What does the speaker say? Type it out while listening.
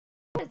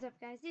What's up,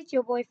 guys? It's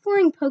your boy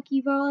Flying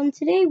Pokeball, and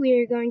today we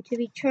are going to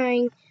be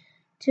trying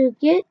to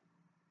get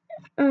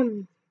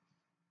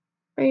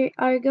we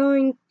are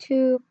going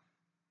to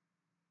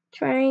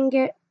try and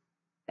get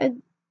a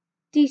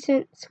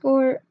decent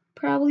score,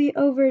 probably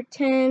over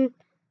 10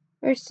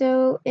 or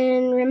so,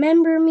 in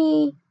Remember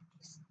Me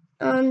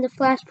on the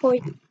Flash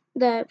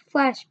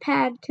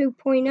Pad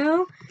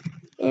 2.0.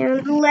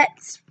 And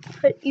let's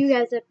put you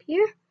guys up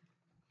here.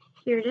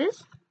 Here it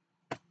is.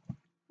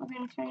 We're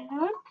gonna turn it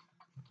on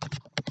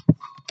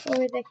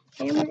over the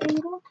camera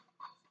angle.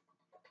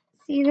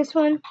 See this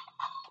one?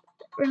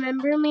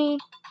 Remember Me.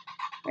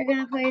 We're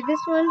gonna play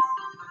this one,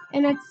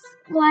 and it's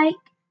like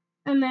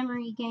a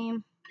memory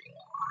game.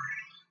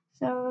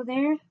 So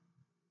there.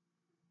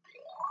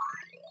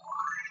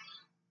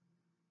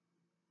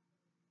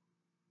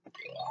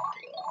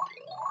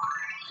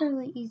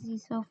 Fairly easy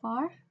so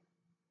far.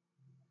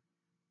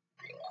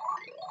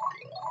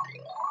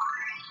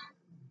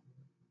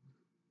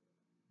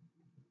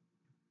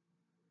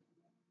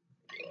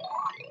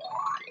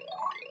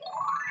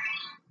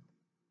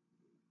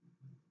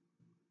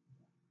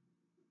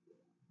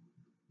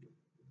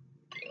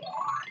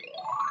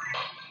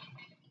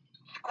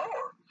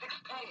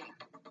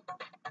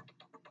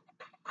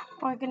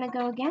 We're gonna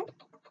go again.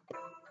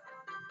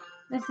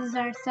 This is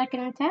our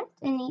second attempt.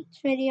 In each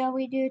video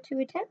we do 2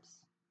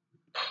 attempts.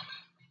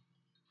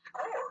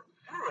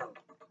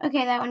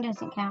 Okay, that one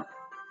doesn't count.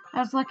 I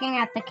was looking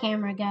at the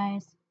camera,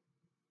 guys.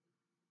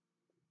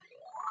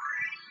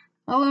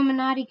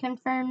 Illuminati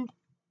confirmed.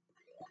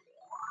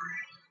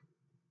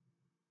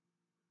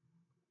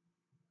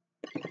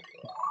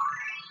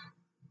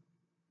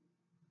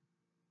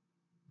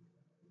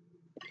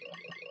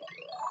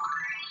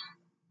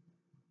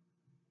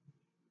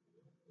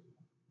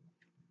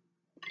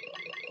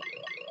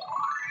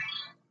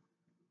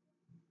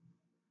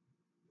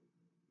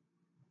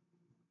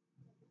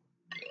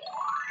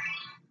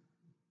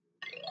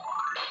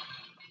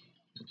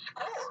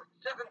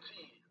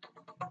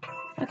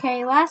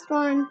 Okay, last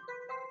one.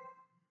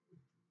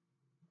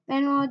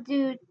 Then we'll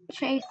do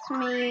Chase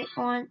Me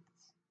once.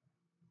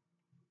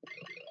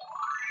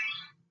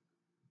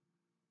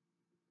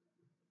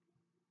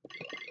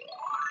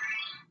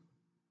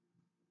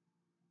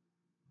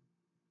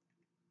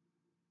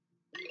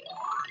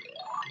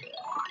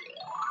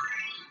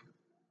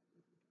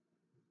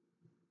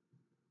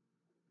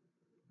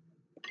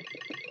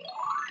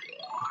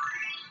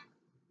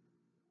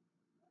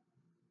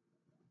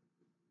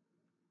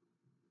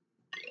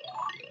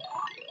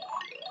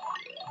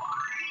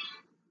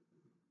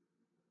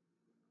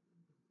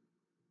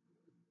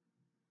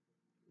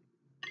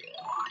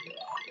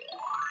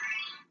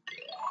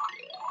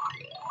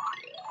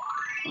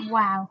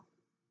 Wow.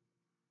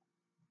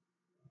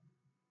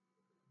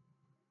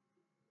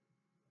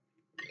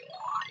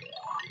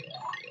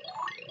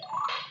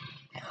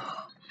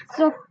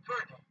 So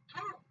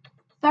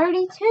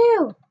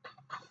 32.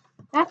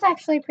 That's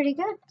actually pretty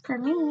good for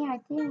me, I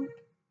think.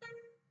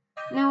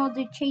 Now we'll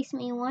do Chase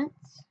Me once.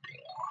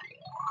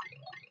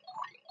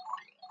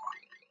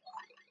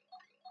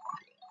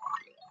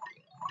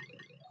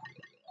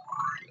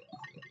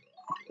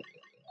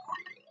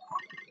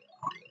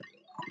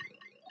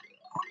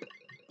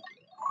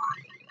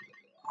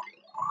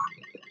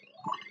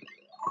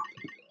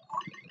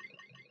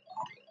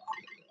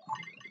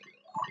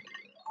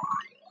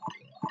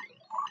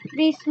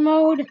 Beast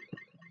mode.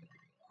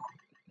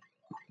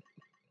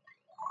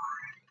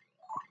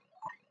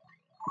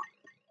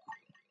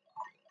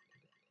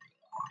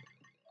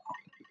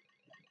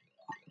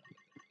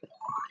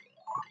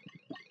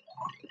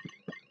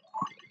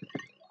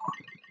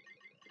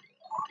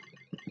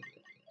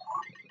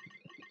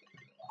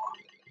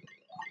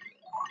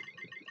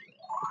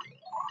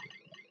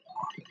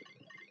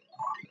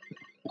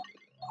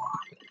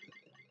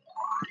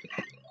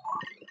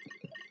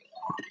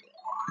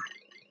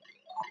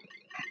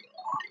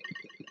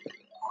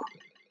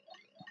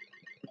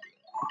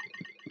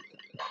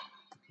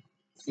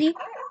 See?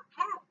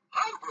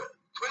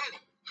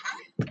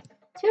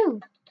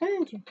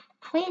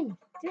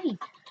 223.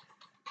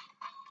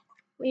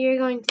 We are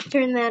going to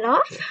turn that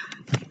off.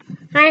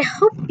 I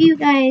hope you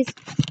guys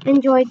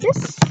enjoyed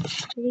this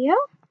video.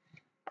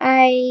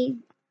 I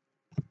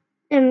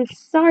am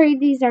sorry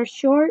these are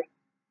short,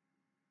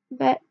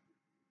 but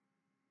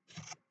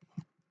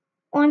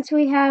once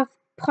we have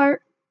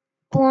part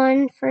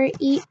 1 for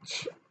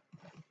each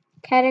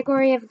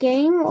category of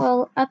game,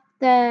 we'll up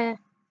the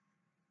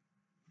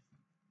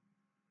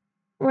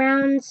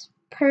rounds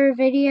per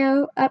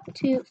video up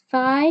to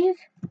 5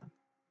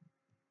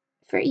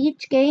 for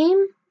each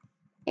game.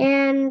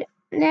 And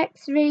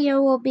next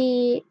video will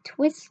be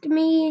Twist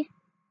Me.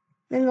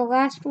 Then the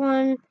last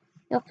one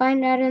you'll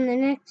find out in the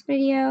next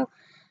video.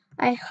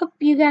 I hope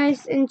you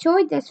guys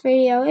enjoyed this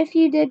video. If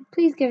you did,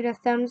 please give it a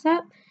thumbs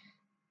up.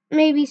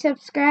 Maybe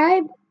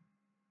subscribe,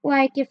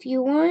 like if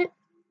you want,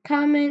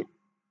 comment,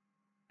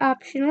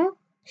 optional,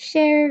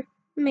 share,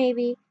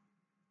 maybe,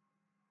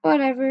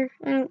 whatever,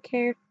 I don't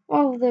care.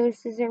 All of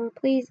those deserve a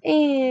please,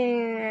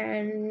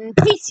 and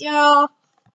peace, y'all!